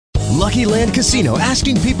Lucky Land Casino,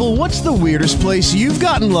 asking people, what's the weirdest place you've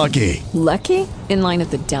gotten lucky? Lucky? In line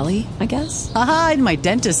at the deli, I guess? Aha, in my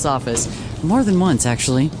dentist's office. More than once,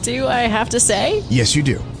 actually. Do I have to say? Yes, you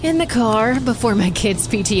do. In the car before my kids'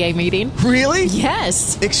 PTA meeting. Really?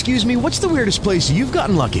 Yes. Excuse me, what's the weirdest place you've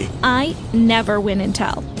gotten lucky? I never win and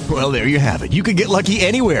tell. Well, there you have it. You can get lucky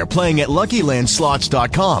anywhere, playing at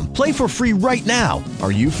LuckyLandSlots.com. Play for free right now.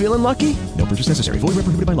 Are you feeling lucky? No purchase necessary. Void where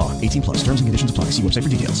prohibited by law. 18 plus. Terms and conditions apply. See website for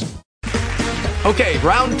details. Okay,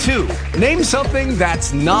 round two. Name something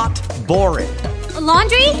that's not boring. A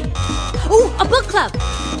laundry? Ooh, a book club.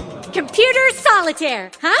 Computer solitaire,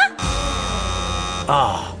 huh?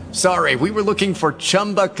 Ah, sorry, we were looking for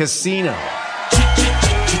Chumba Casino.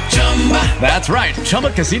 That's right,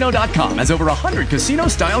 ChumbaCasino.com has over 100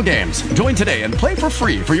 casino-style games. Join today and play for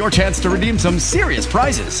free for your chance to redeem some serious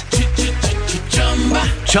prizes.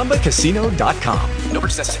 ChumbaCasino.com. No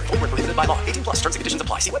purchase necessary. Void where prohibited by law. 18 plus. Terms and conditions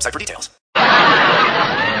apply. See website for details.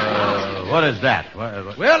 What is that?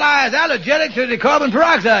 Well, I was allergic to the carbon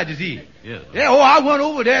peroxide disease. Yes. Yeah, I went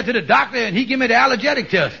over there to the doctor, and he gave me the allergic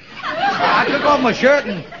test. I took off my shirt,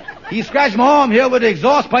 and he scratched my arm here with the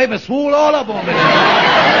exhaust pipe and swole all up on me.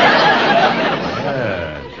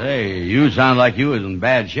 Hey, you sound like you was in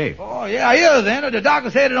bad shape. Oh, yeah, I is, Anna. The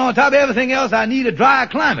doctor said that on top of everything else, I need a dry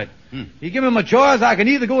climate. He gave me my choice. I can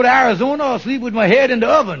either go to Arizona or sleep with my head in the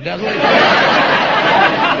oven. That's what he said.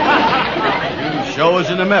 You show us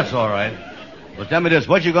in a mess, all right. But tell me this,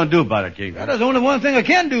 what you gonna do about it, King? Well, there's only one thing I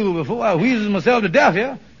can do before I wheezes myself to death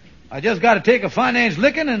here. I just got to take a finance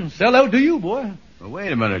licking and sell out to you, boy. Well, wait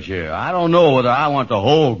a minute here. I don't know whether I want the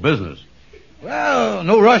whole business. Well,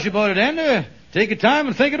 no rush about it, Andy. Take your time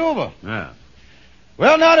and think it over. Yeah.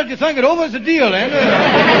 Well, now that you think it over, it's a deal, Andy.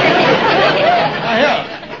 Now, here.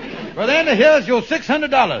 Brother Andy, here's your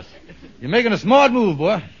 $600. You're making a smart move,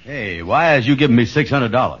 boy. Hey, why is you giving me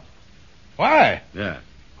 $600? Why? Yeah.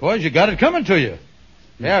 Because you got it coming to you.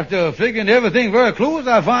 After figuring everything very close,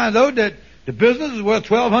 I find out that the business is worth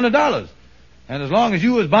 $1,200. And as long as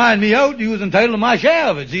you was buying me out, you was entitled to my share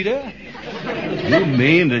of it, see there? You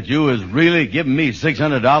mean that you was really giving me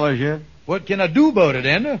 $600 here? What can I do about it,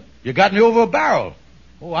 Andy? You got me over a barrel.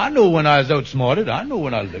 Oh, I know when I was outsmarted. I know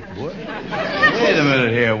when I licked, boy. Wait a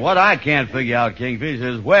minute here. What I can't figure out, Kingfish,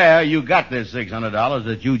 is where you got this $600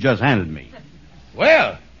 that you just handed me.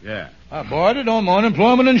 Well? Yeah. I borrowed it on my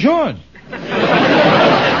unemployment insurance. I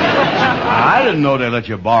didn't know they let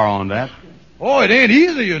you borrow on that. Oh, it ain't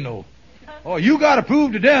easy, you know. Oh, you gotta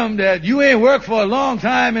prove to them that you ain't worked for a long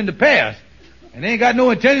time in the past and ain't got no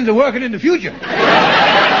intentions of working in the future.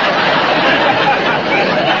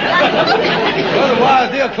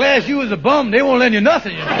 Otherwise, they'll class you as a bum. They won't lend you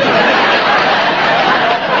nothing, you know.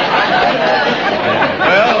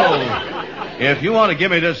 Well, if you want to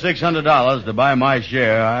give me this $600 to buy my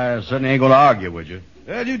share, I certainly ain't going to argue with you.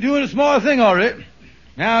 Well, you're doing a smart thing, all right.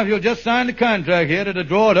 Now, if you'll just sign the contract here to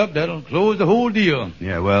draw it up, that'll close the whole deal.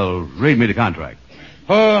 Yeah, well, read me the contract.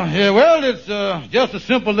 Yeah, well, it's just a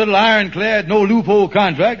simple little ironclad, no loophole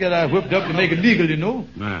contract that I whipped up to make it legal, you know.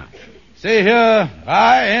 Yeah. Say here,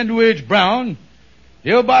 I, Andrew H. Brown,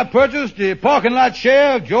 hereby purchase the parking lot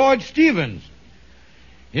share of George Stevens.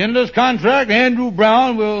 In this contract, Andrew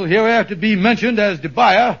Brown will hereafter be mentioned as the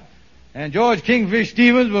buyer, and George Kingfish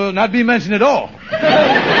Stevens will not be mentioned at all.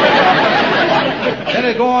 Then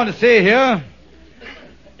they go on to say here,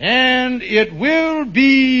 and it will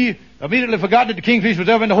be immediately forgotten that the Kingfish was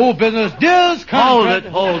ever in the whole business. This contract...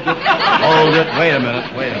 Hold it. Wait a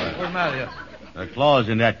minute. What's the matter here? The clause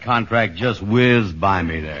in that contract just whizzed by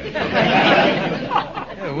me there.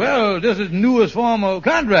 Yeah, well, this is the newest form of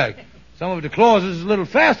contract. Some of the clauses is a little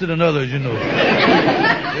faster than others, you know.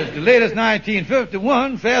 It's the latest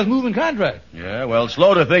 1951 fast-moving contract. Yeah, well,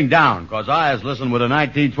 slow the thing down, because I was listening with a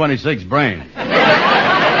 1926 brain. Well,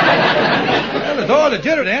 it's all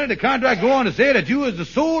legitimate, Andy. The contract go on to say that you is the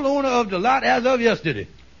sole owner of the lot as of yesterday.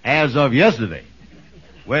 As of yesterday?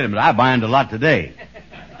 Wait a minute, I buying the lot today.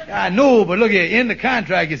 I know, but look here, in the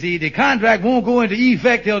contract, you see, the contract won't go into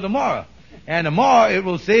effect till tomorrow. And tomorrow it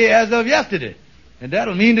will say as of yesterday. And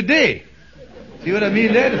that'll mean today. See what I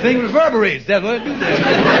mean there? The thing reverberates. That's what it do there.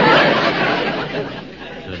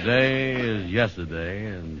 Today is yesterday,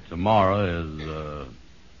 and tomorrow is,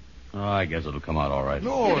 I guess it'll come out all right.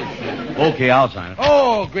 No. Okay, I'll sign it.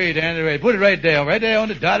 Oh, great, Andy. Put it right there on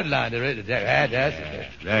the dotted line. That's it.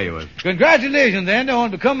 There you are. Congratulations, Andy, on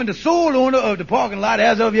becoming the sole owner of the parking lot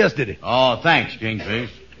as of yesterday. Oh, thanks, Kingfish.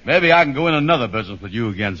 Maybe I can go in another business with you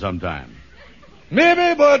again sometime.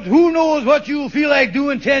 Maybe, but who knows what you'll feel like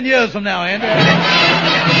doing 10 years from now, Andy.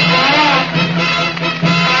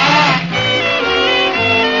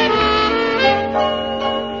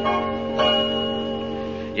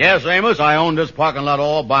 Yes, Amos, I own this parking lot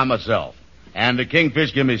all by myself. And the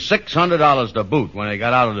Kingfish give me $600 to boot when they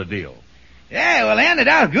got out of the deal. Yeah, well, Andy,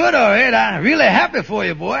 that was good, all right. I'm really happy for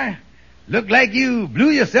you, boy. Looked like you blew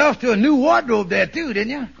yourself to a new wardrobe there, too, didn't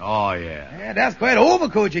you? Oh, yeah. Yeah, that's quite an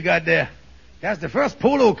overcoat you got there. That's the first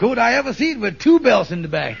polo coat I ever seen with 2 belts in the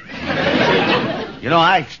back. You know,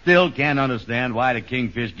 I still can't understand why the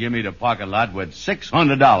Kingfish give me the parking lot with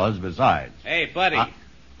 $600 besides. Hey, buddy,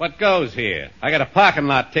 what goes here? I got a parking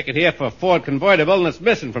lot ticket here for a Ford convertible, and it's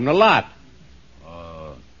missing from the lot.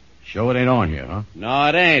 Show it ain't on here, huh? No,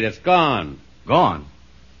 it ain't. It's gone. Gone?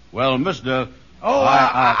 Well, mister... Oh,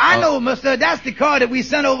 I know, mister. That's the car that we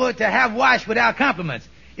sent over to have washed with our compliments.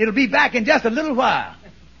 It'll be back in just a little while.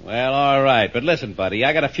 Well, all right. But listen, buddy,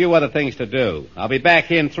 I got a few other things to do. I'll be back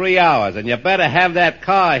here in 3 hours, and you better have that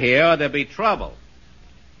car here or there'll be trouble.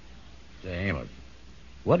 Say, Amos,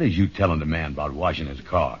 what is you telling the man about washing his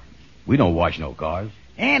car? We don't wash no cars.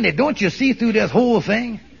 Andy, don't you see through this whole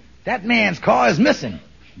thing? That man's car is missing.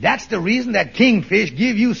 That's the reason that Kingfish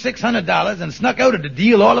give you $600 and snuck out of the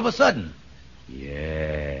deal all of a sudden.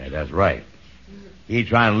 Yeah, that's right. He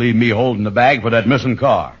trying to leave me holding the bag for that missing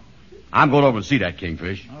car. I'm going over to see that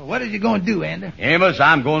Kingfish. Oh, what are you going to do, Andy? Amos,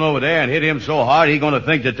 I'm going over there and hit him so hard he's going to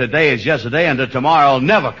think that today is yesterday and that tomorrow will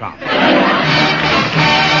never come.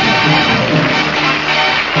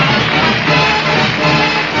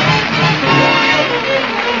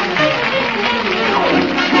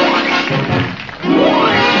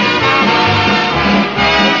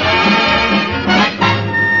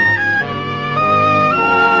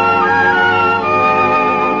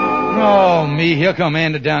 Here come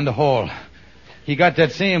Andy down the hall. He got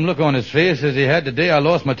that same look on his face as he had the day I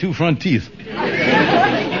lost my 2 front teeth.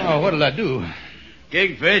 Oh, what'll I do?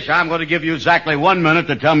 Kingfish, I'm going to give you exactly 1 minute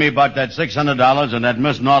to tell me about that $600 and that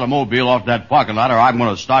missing automobile off that parking lot, or I'm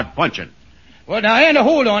going to start punching. Well, now, Andy,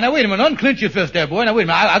 hold on. Now, wait a minute. Unclench your fist there, boy. Now, wait a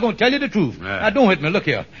minute. I'm going to tell you the truth. Yeah. Now, don't hit me. Look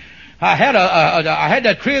here. I had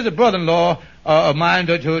that crazy brother-in-law of mine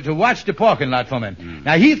to watch the parking lot for me.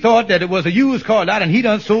 Now, he thought that it was a used car lot, and he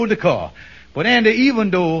done sold the car. But, Andy, even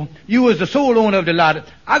though you was the sole owner of the lot,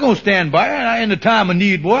 I'm going to stand by you. And in the time of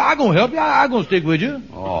need, boy, I'm going to help you. I'm going to stick with you.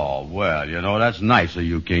 Oh, well, you know, that's nice of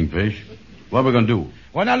you, Kingfish. What are we going to do?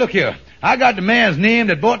 Well, now, look here. I got the man's name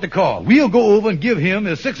that bought the car. We'll go over and give him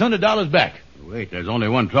his $600 back. Wait, there's only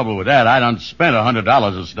one trouble with that. I done spent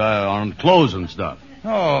 $100 on clothes and stuff.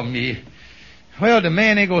 Oh, me. Well, the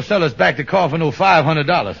man ain't going to sell us back the car for no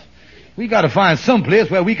 $500. We got to find some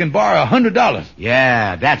place where we can borrow $100.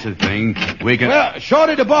 Yeah, that's the thing. We can... Well,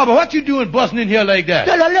 Shorty the barber, what you doing busting in here like that?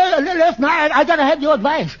 Listen, I gotta have your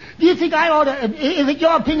advice. Do you think I ought to, is it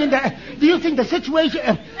your opinion that, do you think the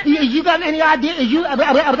situation, you got any idea,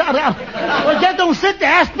 well, just don't sit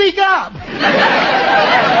there, speak up.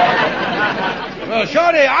 Well,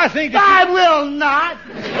 Shorty, I think that I will not.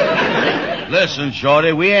 Listen,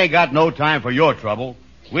 Shorty, we ain't got no time for your trouble.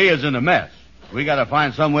 We is in a mess. We got to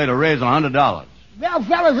find some way to raise $100. Well,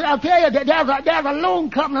 fellas, I'll tell you, there's a loan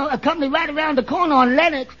company right around the corner on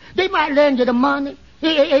Lenox. They might lend you the money.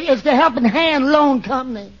 It's the Helping Hand Loan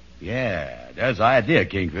Company. Yeah, that's the idea,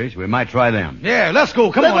 Kingfish. We might try them. Yeah, let's go.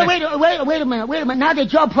 Come on. Wait a minute. Now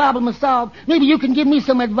that your problem is solved, maybe you can give me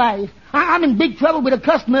some advice. I'm in big trouble with a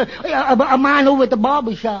customer of mine over at the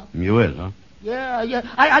barber shop. You is, huh? Yeah.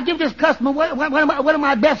 I give this customer one of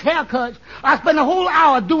my best haircuts. I spent a whole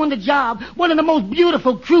hour doing the job. One of the most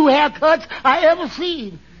beautiful true haircuts I ever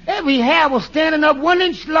seen. Every hair was standing up 1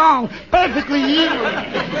 inch long, perfectly even.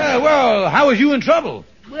 Yeah, well, how was you in trouble?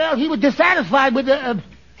 Well, he was dissatisfied with the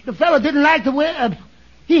fellow didn't like the way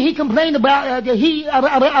he complained about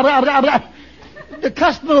the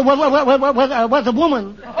customer was a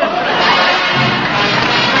woman.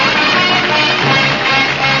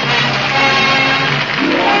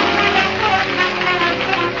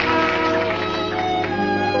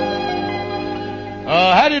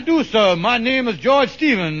 How do you do, sir? My name is George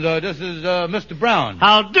Stevens. This is Mr. Brown.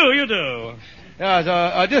 How do you do?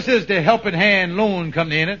 Yes, this is the Helping Hand Loan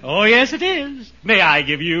Company, ain't it? Oh, yes, it is. May I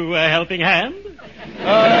give you a helping hand?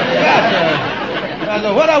 Yes,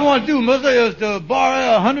 what I want to do, mister, is to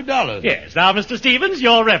borrow $100. Yes. Now, Mr. Stevens,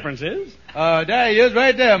 your references? There he is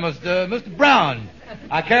right there, Mr. Brown.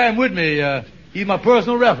 I carry him with me. He's my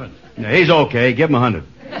personal reference. Yeah, he's okay. Give him 100.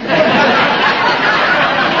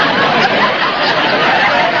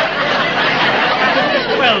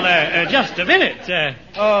 Just a minute.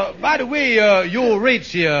 By the way, your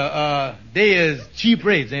rates here, they is cheap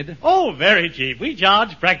rates, ain't they? Oh, very cheap. We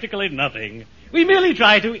charge practically nothing. We merely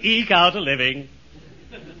try to eke out a living.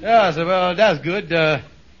 Yes, well, that's good.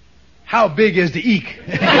 How big is the eke?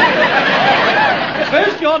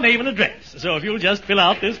 First, your name and address. So if you'll just fill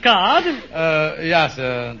out this card. Yes,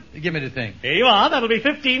 give me the thing. Here you are. That'll be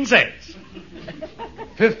 15 cents.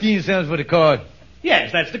 15 cents for the card.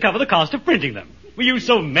 Yes, that's to cover the cost of printing them. We use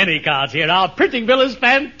so many cards here. Our printing bill is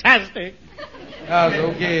fantastic.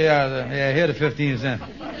 Okay, here the 15 cents.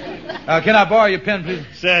 Can I borrow your pen, please?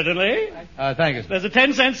 Certainly. Thank you. There's a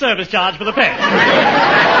 10-cent service charge for the pen.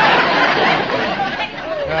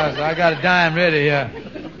 Yes, I got a dime ready here.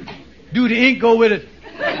 Do the ink go with it?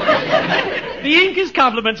 The ink is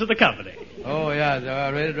compliments of the company. Oh, yes, I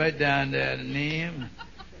read it right down there, the name.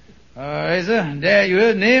 All right, sir. There you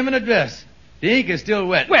is, name and address. The ink is still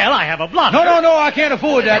wet. Well, I have a blotter. No, I can't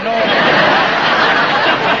afford that, no.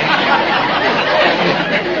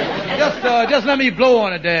 Just let me blow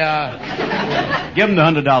on it there. Give him the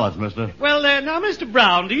 $100, mister. Well, now, Mr.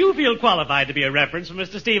 Brown, do you feel qualified to be a reference for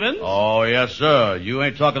Mr. Stevens? Oh, yes, sir. You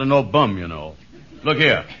ain't talking to no bum, you know. Look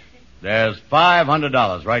here. There's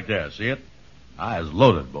 $500 right there. See it? Eyes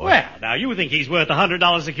loaded, boy. Well, now, you think he's worth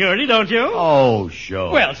 $100 security, don't you? Oh,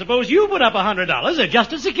 sure. Well, suppose you put up $100,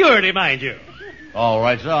 just as security, mind you. All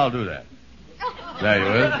right, sir, I'll do that. There you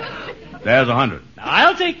is. There's 100. Now,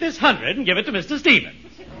 I'll take this 100 and give it to Mr. Stevens.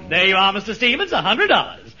 There you are, Mr. Stevens,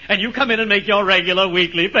 $100. And you come in and make your regular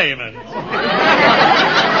weekly payments. That's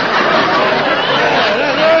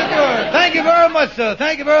very good. Thank you very much, sir.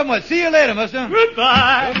 Thank you very much. See you later, mister.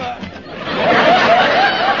 Goodbye. Goodbye.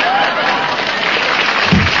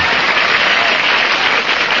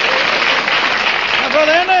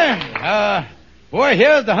 Brother Henry, boy,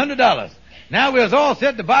 here's the $100. Now we're all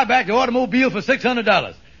set to buy back the automobile for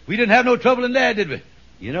 $600. We didn't have no trouble in there, did we?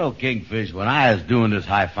 You know, Kingfish, when I was doing this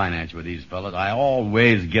high finance with these fellas, I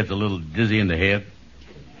always gets a little dizzy in the head.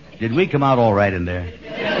 Did we come out all right in there?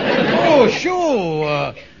 Oh,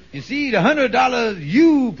 sure. You see, the $100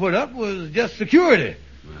 you put up was just security.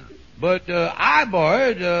 But I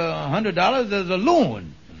borrowed $100 as a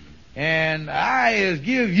loan. And I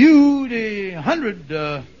give you the 100.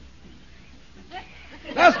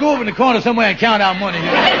 Let's go over in the corner somewhere and count our money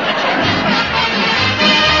here.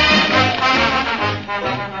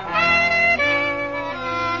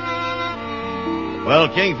 Well,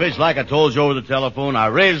 Kingfish, like I told you over the telephone, I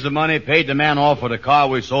raised the money, paid the man off for the car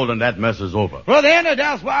we sold, and that mess is over. Brother Henry,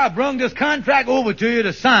 that's why I brung this contract over to you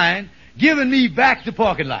to sign, giving me back the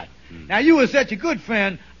parking lot. Now, you are such a good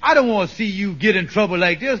friend, I don't want to see you get in trouble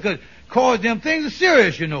like this, cause them things are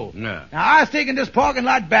serious, you know. Yeah. Now, I was taking this parking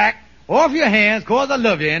lot back off your hands, cause I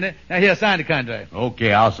love you, Henry. Now, here, sign the contract.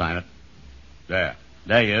 Okay, I'll sign it. There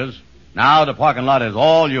he is. Now the parking lot is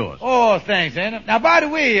all yours. Oh, thanks, Henry. Now, by the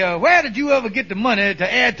way, where did you ever get the money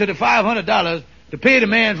to add to the $500 to pay the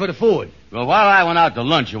man for the Ford? Well, while I went out to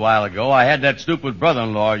lunch a while ago, I had that stupid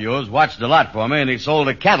brother-in-law of yours watch the lot for me, and he sold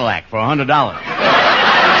a Cadillac for $100.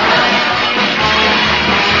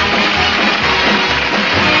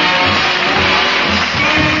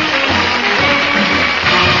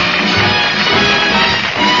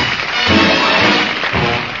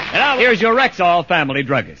 Here's your Rexall family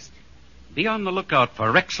druggist. Be on the lookout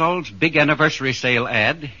for Rexall's big anniversary sale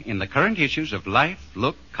ad in the current issues of Life,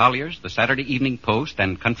 Look, Collier's, the Saturday Evening Post,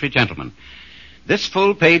 and Country Gentleman. This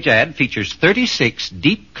full-page ad features 36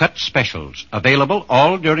 deep-cut specials available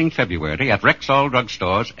all during February at Rexall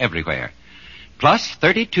drugstores everywhere. Plus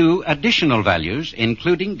 32 additional values,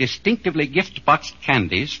 including distinctively gift-boxed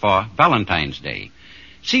candies for Valentine's Day.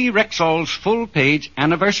 See Rexall's full-page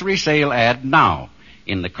anniversary sale ad now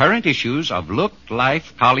in the current issues of Look,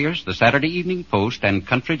 Life, Collier's, the Saturday Evening Post, and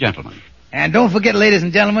Country Gentleman. And don't forget, ladies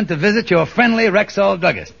and gentlemen, to visit your friendly Rexall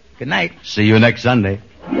druggist. Good night. See you next Sunday.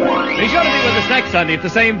 Be sure to be with us next Sunday at the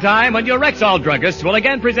same time when your Rexall druggist will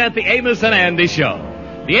again present the Amos and Andy Show.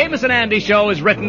 The Amos and Andy Show is written